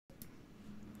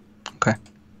Okay.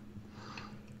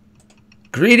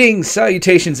 Greetings,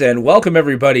 salutations, and welcome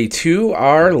everybody to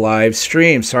our live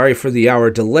stream. Sorry for the hour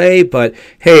delay, but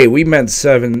hey, we meant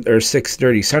 7 or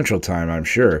 6:30 Central Time, I'm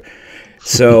sure.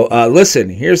 So listen,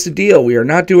 here's the deal: we are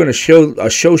not doing a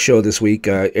show this week.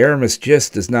 Aramis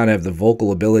just does not have the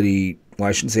vocal ability. Well,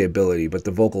 I shouldn't say ability, but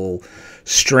the vocal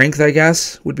strength, I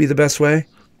guess, would be the best way.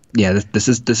 Yeah, this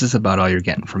is about all you're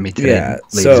getting from me today, Yeah,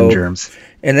 ladies and germs.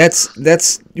 And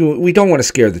that's we don't want to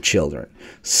scare the children,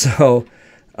 so.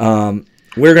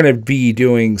 We're going to be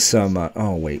doing some...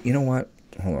 oh, wait. You know what?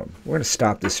 Hold on. We're going to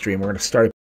stop this stream. We're going to start it